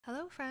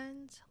Hello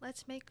friends!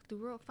 Let's make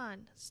Luro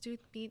Fan, stewed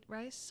meat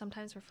rice,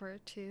 sometimes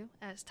referred to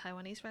as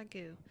Taiwanese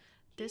ragu.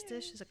 This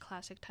dish is a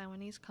classic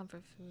Taiwanese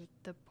comfort food.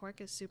 The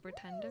pork is super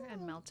tender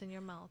and melts in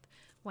your mouth.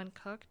 When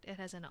cooked, it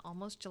has an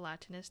almost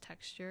gelatinous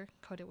texture,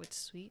 coated with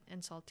sweet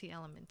and salty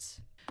elements.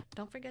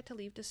 Don't forget to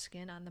leave the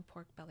skin on the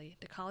pork belly.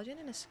 The collagen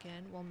in the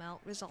skin will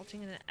melt,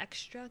 resulting in an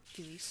extra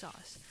gooey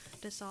sauce.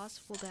 The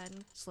sauce will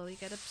then slowly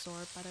get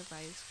absorbed by the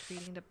rice,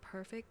 creating the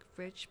perfect,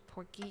 rich,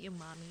 porky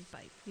umami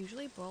bite.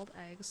 Usually boiled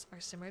eggs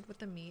are simmered with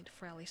the meat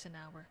for at least an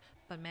hour.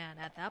 But man,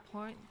 at that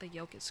point, the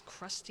yolk is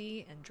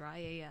crusty and dry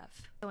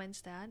AF. So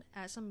instead,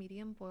 add some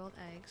medium boiled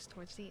eggs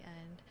towards the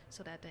end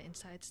so that the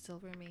inside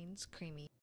still remains creamy.